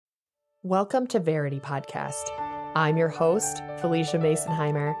Welcome to Verity Podcast. I'm your host, Phylicia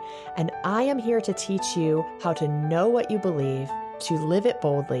Masonheimer, and I am here to teach you how to know what you believe, to live it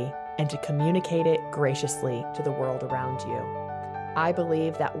boldly, and to communicate it graciously to the world around you. I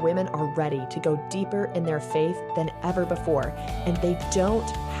believe that women are ready to go deeper in their faith than ever before, and they don't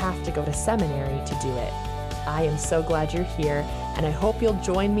have to go to seminary to do it. I am so glad you're here, and I hope you'll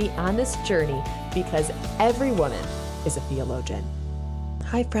join me on this journey because every woman is a theologian.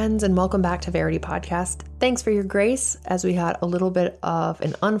 Hi, friends, and welcome back to Verity Podcast. Thanks for your grace as we had a little bit of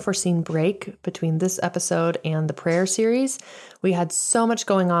an unforeseen break between this episode and the prayer series. We had so much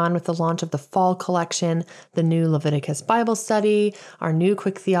going on with the launch of the fall collection, the new Leviticus Bible study, our new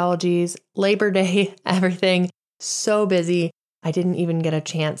quick theologies, Labor Day, everything. So busy. I didn't even get a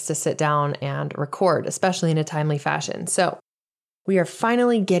chance to sit down and record, especially in a timely fashion. So we are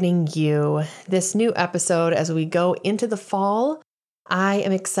finally getting you this new episode as we go into the fall. I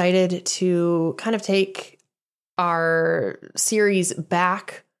am excited to kind of take our series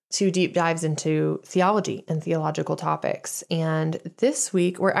back to deep dives into theology and theological topics. And this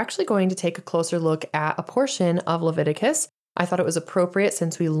week, we're actually going to take a closer look at a portion of Leviticus. I thought it was appropriate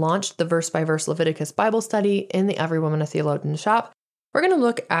since we launched the verse-by-verse Leviticus Bible study in the Every Woman a Theologian shop. We're going to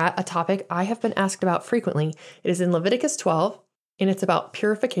look at a topic I have been asked about frequently. It is in Leviticus 12, and it's about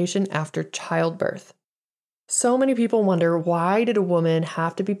purification after childbirth. So many people wonder, why did a woman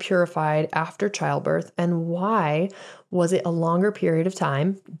have to be purified after childbirth, and why was it a longer period of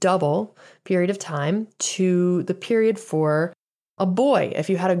time, double period of time, to the period for a boy? If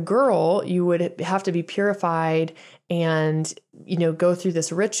you had a girl, you would have to be purified and, go through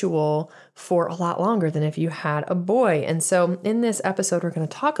this ritual for a lot longer than if you had a boy. And so in this episode, we're going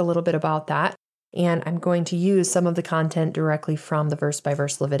to talk a little bit about that, and I'm going to use some of the content directly from the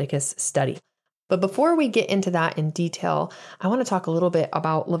verse-by-verse Leviticus study. But before we get into that in detail, I want to talk a little bit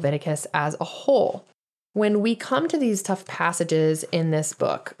about Leviticus as a whole. When we come to these tough passages in this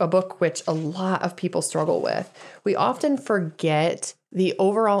book, a book which a lot of people struggle with, we often forget the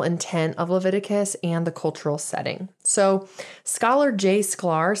overall intent of Leviticus and the cultural setting. So scholar J.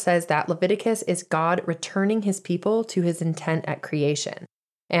 Sklar says that Leviticus is God returning his people to his intent at creation.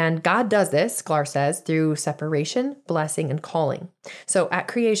 And God does this, Sklar says, through separation, blessing, and calling. So at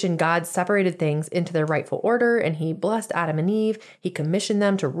creation, God separated things into their rightful order, and he blessed Adam and Eve. He commissioned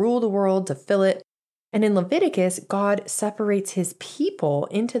them to rule the world, to fill it. And in Leviticus, God separates his people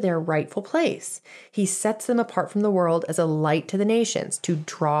into their rightful place. He sets them apart from the world as a light to the nations, to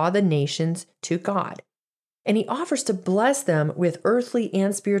draw the nations to God. And he offers to bless them with earthly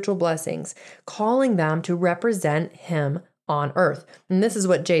and spiritual blessings, calling them to represent him on earth. And this is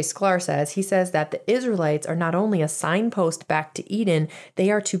what J. Sklar says. He says that the Israelites are not only a signpost back to Eden, they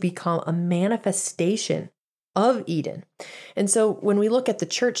are to become a manifestation of Eden. And so when we look at the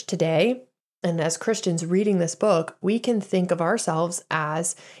church today, and as Christians reading this book, we can think of ourselves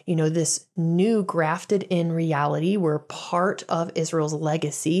as, this new grafted in reality. We're part of Israel's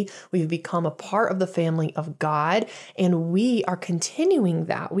legacy. We've become a part of the family of God, and we are continuing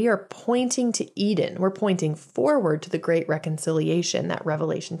that. We are pointing to Eden. We're pointing forward to the great reconciliation that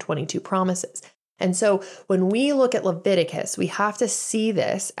Revelation 22 promises. And so when we look at Leviticus, we have to see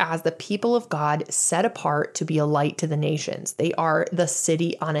this as the people of God set apart to be a light to the nations. They are the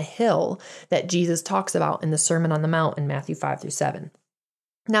city on a hill that Jesus talks about in the Sermon on the Mount in Matthew 5-7.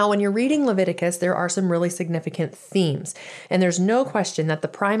 Now, when you're reading Leviticus, there are some really significant themes, and there's no question that the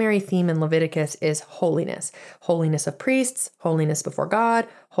primary theme in Leviticus is holiness. Holiness of priests, holiness before God,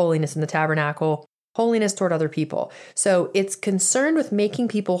 holiness in the tabernacle, holiness toward other people. So it's concerned with making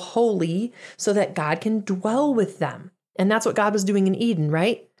people holy so that God can dwell with them. And that's what God was doing in Eden,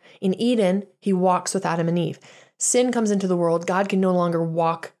 right? In Eden, he walks with Adam and Eve. Sin comes into the world. God can no longer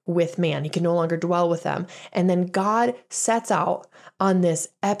walk with man. He can no longer dwell with them. And then God sets out on this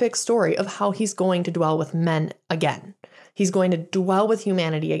epic story of how he's going to dwell with men again. He's going to dwell with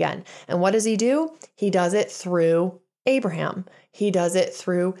humanity again. And what does he do? He does it through Abraham. He does it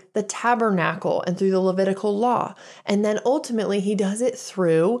through the tabernacle and through the Levitical law. And then ultimately he does it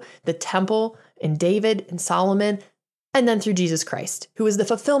through the temple and David and Solomon, and then through Jesus Christ, who is the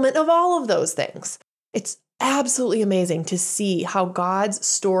fulfillment of all of those things. It's absolutely amazing to see how God's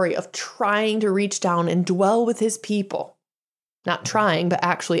story of trying to reach down and dwell with his people, not trying, but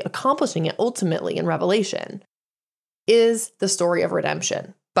actually accomplishing it ultimately in Revelation, is the story of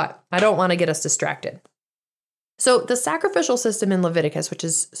redemption. But I don't want to get us distracted. So the sacrificial system in Leviticus, which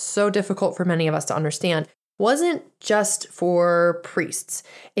is so difficult for many of us to understand, wasn't just for priests.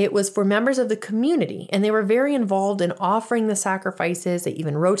 It was for members of the community, and they were very involved in offering the sacrifices. They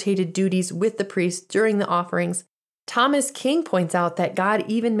even rotated duties with the priests during the offerings. Thomas King points out that God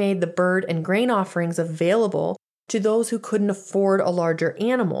even made the bird and grain offerings available to those who couldn't afford a larger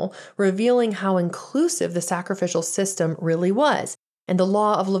animal, revealing how inclusive the sacrificial system really was. And the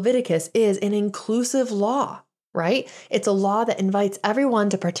law of Leviticus is an inclusive law, right? It's a law that invites everyone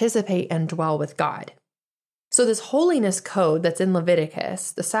to participate and dwell with God. So this holiness code that's in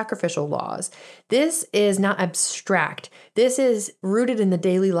Leviticus, the sacrificial laws, this is not abstract. This is rooted in the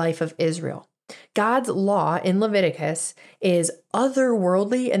daily life of Israel. God's law in Leviticus is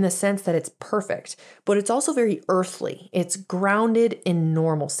otherworldly in the sense that it's perfect, but it's also very earthly. It's grounded in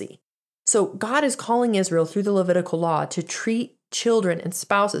normalcy. So God is calling Israel through the Levitical law to treat children and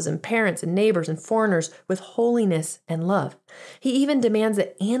spouses and parents and neighbors and foreigners with holiness and love. He even demands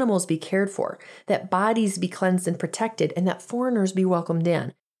that animals be cared for, that bodies be cleansed and protected, and that foreigners be welcomed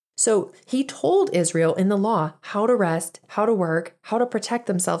in. So he told Israel in the law how to rest, how to work, how to protect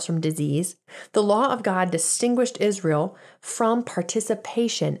themselves from disease. The law of God distinguished Israel from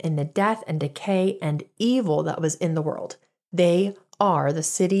participation in the death and decay and evil that was in the world. They are the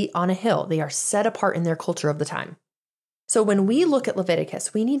city on a hill. They are set apart in their culture of the time. So when we look at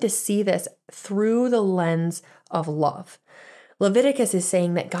Leviticus, we need to see this through the lens of love. Leviticus is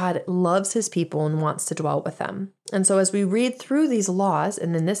saying that God loves his people and wants to dwell with them. And so as we read through these laws,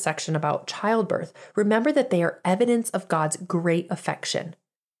 and in this section about childbirth, remember that they are evidence of God's great affection.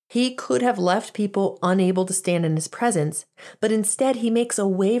 He could have left people unable to stand in his presence, but instead he makes a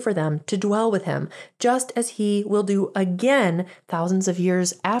way for them to dwell with him, just as he will do again thousands of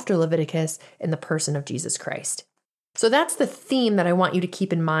years after Leviticus in the person of Jesus Christ. So that's the theme that I want you to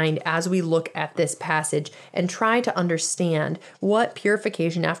keep in mind as we look at this passage and try to understand what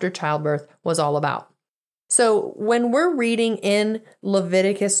purification after childbirth was all about. So when we're reading in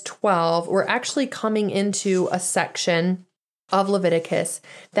Leviticus 12, we're actually coming into a section of Leviticus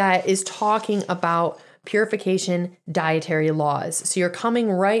that is talking about purification dietary laws. So you're coming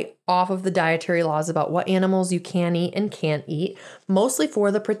right off of the dietary laws about what animals you can eat and can't eat, mostly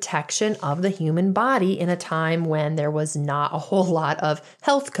for the protection of the human body in a time when there was not a whole lot of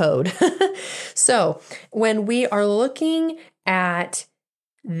health code. So when we are looking at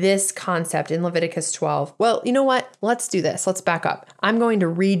this concept in Leviticus 12, well, you know what? Let's do this. Let's back up. I'm going to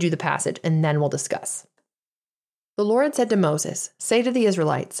read you the passage and then we'll discuss. The Lord said to Moses, "Say to the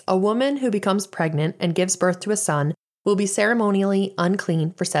Israelites, a woman who becomes pregnant and gives birth to a son will be ceremonially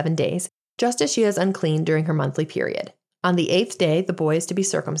unclean for 7 days, just as she is unclean during her monthly period. On the 8th day, the boy is to be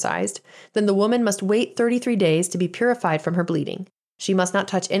circumcised. Then the woman must wait 33 days to be purified from her bleeding. She must not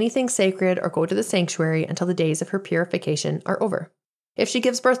touch anything sacred or go to the sanctuary until the days of her purification are over. If she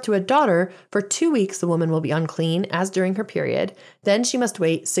gives birth to a daughter, for 2 weeks the woman will be unclean as during her period. Then she must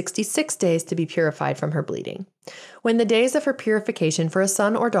wait 66 days to be purified from her bleeding. When the days of her purification for a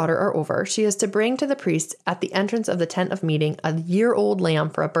son or daughter are over, she is to bring to the priest at the entrance of the tent of meeting a year-old lamb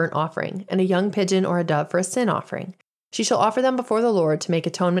for a burnt offering and a young pigeon or a dove for a sin offering. She shall offer them before the Lord to make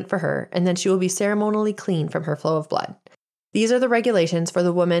atonement for her, and then she will be ceremonially clean from her flow of blood. These are the regulations for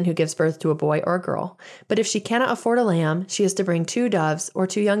the woman who gives birth to a boy or a girl. But if she cannot afford a lamb, she is to bring 2 doves or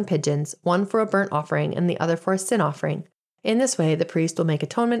 2 young pigeons, one for a burnt offering and the other for a sin offering. In this way, the priest will make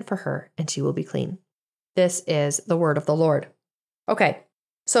atonement for her, and she will be clean." This is the word of the Lord. Okay,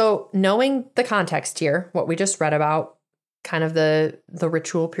 so knowing the context here, what we just read about, kind of the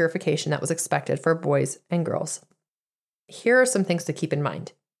ritual purification that was expected for boys and girls, here are some things to keep in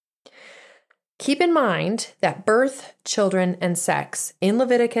mind. Keep in mind that birth, children, and sex in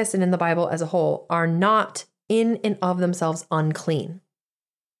Leviticus and in the Bible as a whole are not in and of themselves unclean.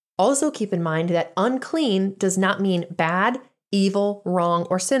 Also keep in mind that unclean does not mean bad, evil, wrong,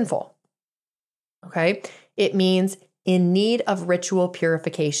 or sinful. Okay? It means in need of ritual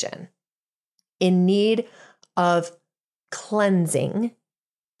purification, in need of cleansing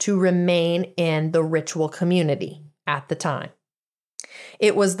to remain in the ritual community at the time.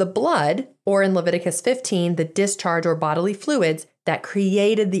 It was the blood, or in Leviticus 15, the discharge or bodily fluids that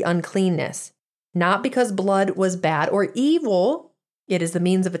created the uncleanness. Not because blood was bad or evil, it is the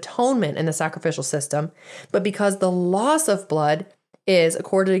means of atonement in the sacrificial system, but because the loss of blood is,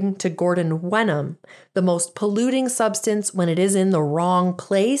 according to Gordon Wenham, the most polluting substance when it is in the wrong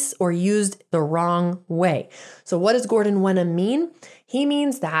place or used the wrong way. So what does Gordon Wenham mean? He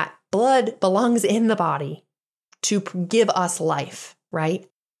means that blood belongs in the body to give us life, right?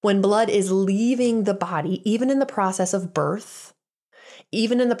 When blood is leaving the body, even in the process of birth,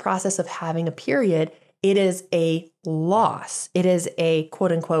 even in the process of having a period, it is a loss. It is a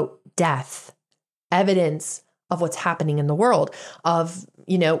quote unquote death, evidence of what's happening in the world, of,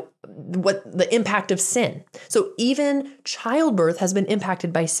 what the impact of sin. So even childbirth has been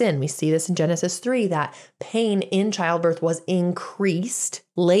impacted by sin. We see this in Genesis 3, that pain in childbirth was increased.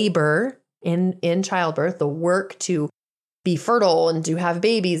 Labor in childbirth, the work to be fertile and to have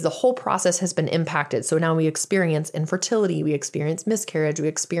babies, the whole process has been impacted. So now we experience infertility, we experience miscarriage, we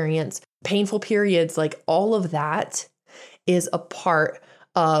experience painful periods. Like all of that is a part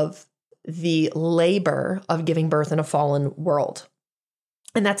of the labor of giving birth in a fallen world.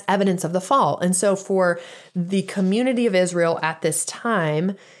 And that's evidence of the fall. And so for the community of Israel at this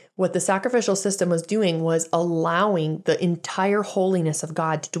time, what the sacrificial system was doing was allowing the entire holiness of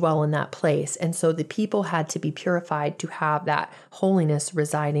God to dwell in that place. And so the people had to be purified to have that holiness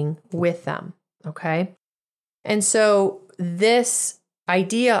residing with them. Okay. And so this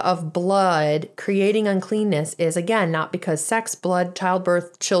idea of blood creating uncleanness is, again, not because sex, blood,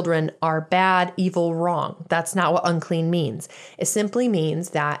 childbirth, children are bad, evil, wrong. That's not what unclean means. It simply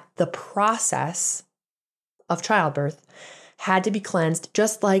means that the process of childbirth had to be cleansed,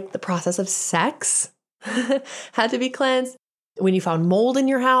 just like the process of sex had to be cleansed. When you found mold in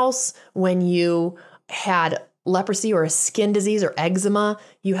your house, when you had leprosy or a skin disease or eczema,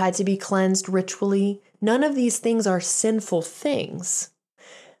 you had to be cleansed ritually. None of these things are sinful things.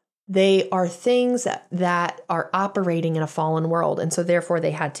 They are things that are operating in a fallen world. And so therefore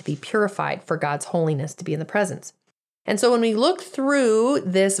they had to be purified for God's holiness to be in the presence. And so when we look through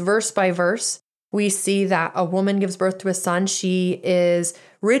this verse by verse, we see that a woman gives birth to a son. She is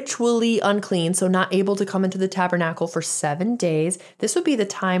ritually unclean, so not able to come into the tabernacle for 7 days. This would be the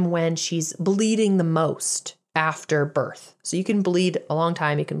time when she's bleeding the most after birth. So you can bleed a long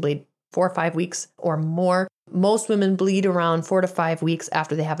time. You can bleed 4 or 5 weeks or more. Most women bleed around 4 to 5 weeks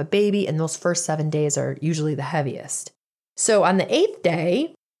after they have a baby, and those first 7 days are usually the heaviest. So on the 8th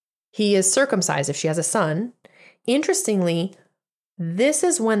day, he is circumcised if she has a son. Interestingly, this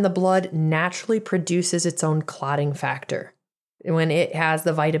is when the blood naturally produces its own clotting factor, when it has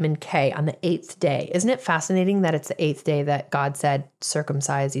the vitamin K on the 8th day. Isn't it fascinating that it's the 8th day that God said,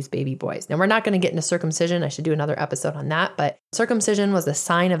 circumcise these baby boys? Now, we're not going to get into circumcision. I should do another episode on that. But circumcision was the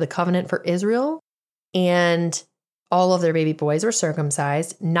sign of the covenant for Israel. And all of their baby boys were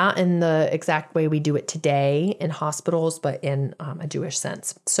circumcised, not in the exact way we do it today in hospitals, but in a Jewish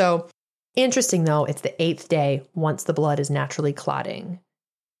sense. So interesting, though, it's the 8th day once the blood is naturally clotting.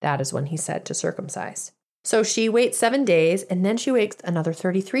 That is when he said to circumcise. So she waits 7 days, and then she waits another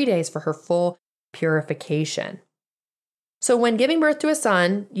 33 days for her full purification. So when giving birth to a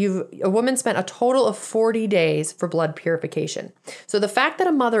son, a woman spent a total of 40 days for blood purification. So the fact that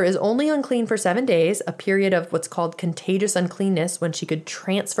a mother is only unclean for 7 days, a period of what's called contagious uncleanness, when she could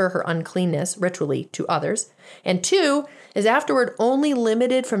transfer her uncleanness ritually to others, and 2, is afterward only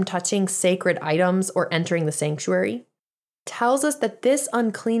limited from touching sacred items or entering the sanctuary, tells us that this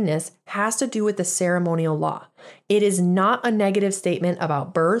uncleanness has to do with the ceremonial law. It is not a negative statement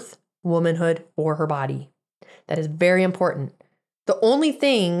about birth, womanhood, or her body. That is very important. The only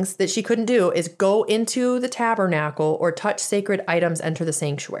things that she couldn't do is go into the tabernacle or touch sacred items, enter the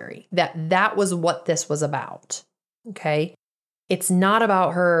sanctuary. That was what this was about. Okay? It's not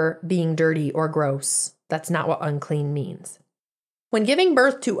about her being dirty or gross. That's not what unclean means. When giving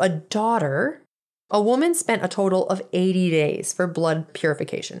birth to a daughter, a woman spent a total of 80 days for blood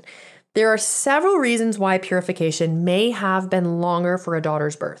purification. There are several reasons why purification may have been longer for a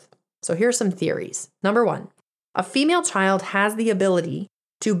daughter's birth. So here's some theories. Number 1, a female child has the ability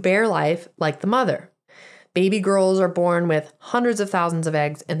to bear life like the mother. Baby girls are born with hundreds of thousands of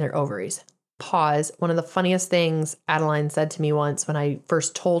eggs in their ovaries. Pause. One of the funniest things Adeline said to me once when I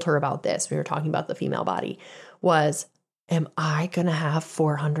first told her about this, we were talking about the female body, was, am I going to have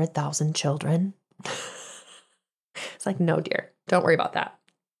 400,000 children? It's like, no, dear, don't worry about that.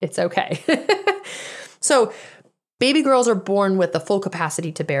 It's okay. So baby girls are born with the full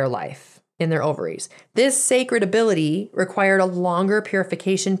capacity to bear life in their ovaries. This sacred ability required a longer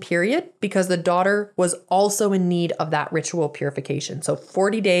purification period because the daughter was also in need of that ritual purification. So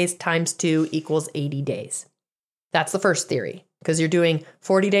 40 days times 2 equals 80 days. That's the first theory, because you're doing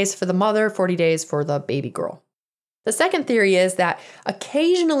 40 days for the mother, 40 days for the baby girl. The second theory is that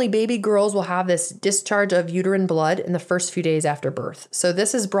occasionally baby girls will have this discharge of uterine blood in the first few days after birth. So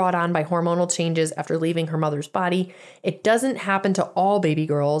this is brought on by hormonal changes after leaving her mother's body. It doesn't happen to all baby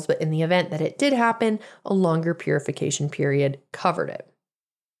girls, but in the event that it did happen, a longer purification period covered it.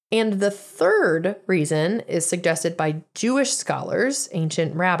 And the third reason is suggested by Jewish scholars,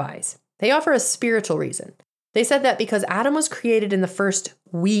 ancient rabbis. They offer a spiritual reason. They said that because Adam was created in the first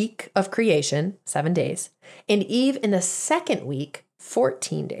week of creation, 7 days, and Eve in the second week,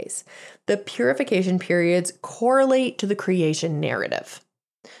 14 days. The purification periods correlate to the creation narrative.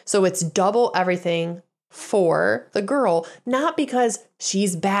 So it's double everything for the girl, not because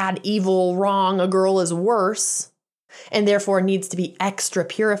she's bad, evil, wrong, a girl is worse, and therefore needs to be extra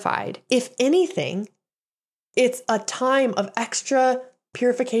purified. If anything, it's a time of extra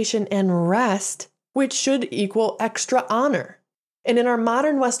purification and rest, which should equal extra honor. And in our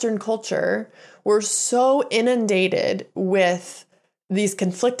modern Western culture, we're so inundated with these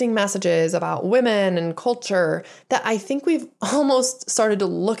conflicting messages about women and culture that I think we've almost started to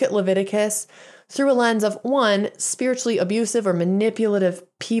look at Leviticus through a lens of, one, spiritually abusive or manipulative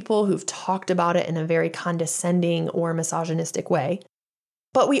people who've talked about it in a very condescending or misogynistic way.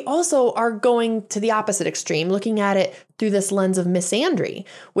 But we also are going to the opposite extreme, looking at it through this lens of misandry,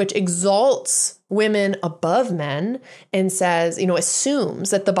 which exalts women above men and says, assumes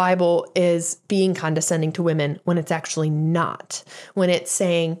that the Bible is being condescending to women when it's actually not. When it's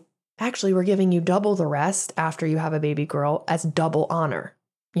saying, actually, we're giving you double the rest after you have a baby girl as double honor.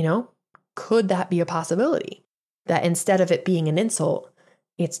 Could that be a possibility? That instead of it being an insult,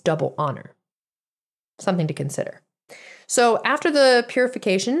 it's double honor? Something to consider. So after the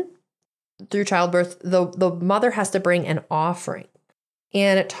purification through childbirth, the mother has to bring an offering.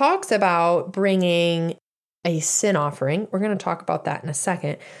 And it talks about bringing a sin offering. We're going to talk about that in a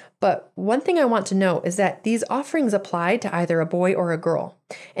second. But one thing I want to note is that these offerings apply to either a boy or a girl.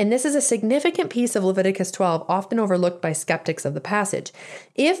 And this is a significant piece of Leviticus 12, often overlooked by skeptics of the passage.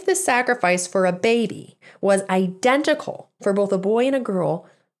 If the sacrifice for a baby was identical for both a boy and a girl,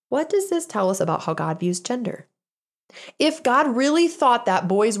 what does this tell us about how God views gender? If God really thought that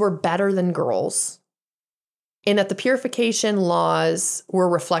boys were better than girls, and that the purification laws were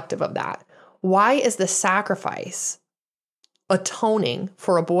reflective of that, why is the sacrifice atoning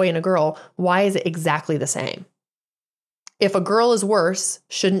for a boy and a girl, why is it exactly the same? If a girl is worse,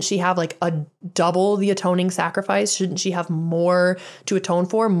 shouldn't she have like a double the atoning sacrifice? Shouldn't she have more to atone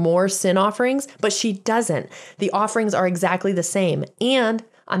for, more sin offerings? But she doesn't. The offerings are exactly the same. And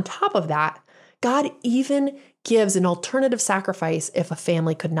on top of that, God even gives an alternative sacrifice if a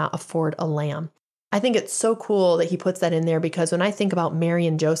family could not afford a lamb. I think it's so cool that he puts that in there, because when I think about Mary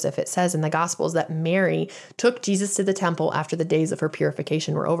and Joseph, it says in the Gospels that Mary took Jesus to the temple after the days of her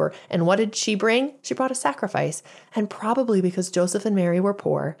purification were over. And what did she bring? She brought a sacrifice. And probably because Joseph and Mary were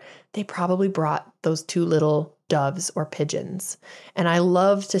poor, they probably brought those 2 little doves or pigeons. And I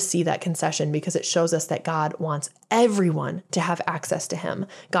love to see that concession, because it shows us that God wants everyone to have access to him.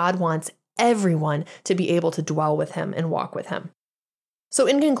 God wants everyone to be able to dwell with him and walk with him. So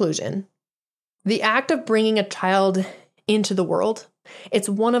in conclusion, the act of bringing a child into the world, it's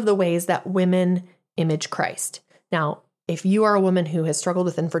one of the ways that women image Christ. Now, if you are a woman who has struggled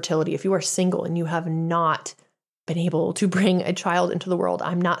with infertility, if you are single and you have not been able to bring a child into the world,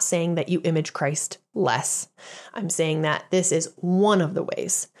 I'm not saying that you image Christ less. I'm saying that this is one of the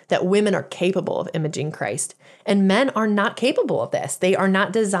ways that women are capable of imaging Christ. And men are not capable of this. They are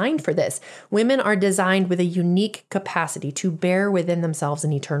not designed for this. Women are designed with a unique capacity to bear within themselves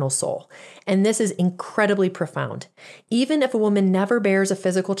an eternal soul. And this is incredibly profound. Even if a woman never bears a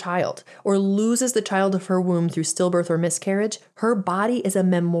physical child or loses the child of her womb through stillbirth or miscarriage, her body is a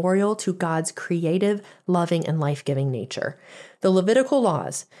memorial to God's creative, loving, and life-giving nature. The Levitical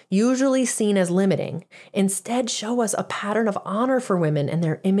laws, usually seen as limiting, instead show us a pattern of honor for women and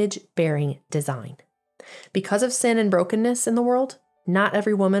their image-bearing design. Because of sin and brokenness in the world, not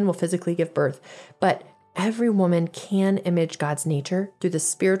every woman will physically give birth, but every woman can image God's nature through the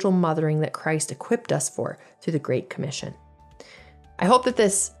spiritual mothering that Christ equipped us for through the Great Commission. I hope that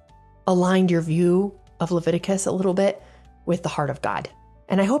this aligned your view of Leviticus a little bit with the heart of God.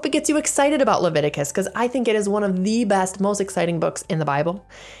 And I hope it gets you excited about Leviticus, because I think it is one of the best, most exciting books in the Bible.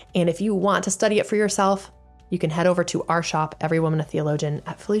 And if you want to study it for yourself, you can head over to our shop, Every Woman a Theologian,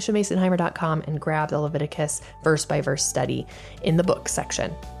 at PhyliciaMasonheimer.com and grab the Leviticus verse-by-verse study in the book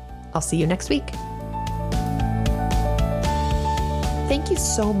section. I'll see you next week. Thank you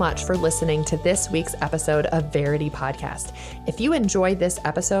so much for listening to this week's episode of Verity Podcast. If you enjoyed this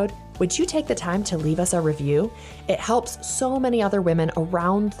episode, would you take the time to leave us a review? It helps so many other women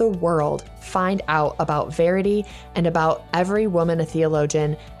around the world find out about Verity and about Every Woman a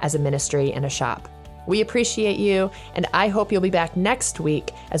Theologian as a ministry and a shop. We appreciate you, and I hope you'll be back next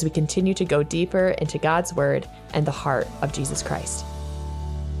week as we continue to go deeper into God's Word and the heart of Jesus Christ.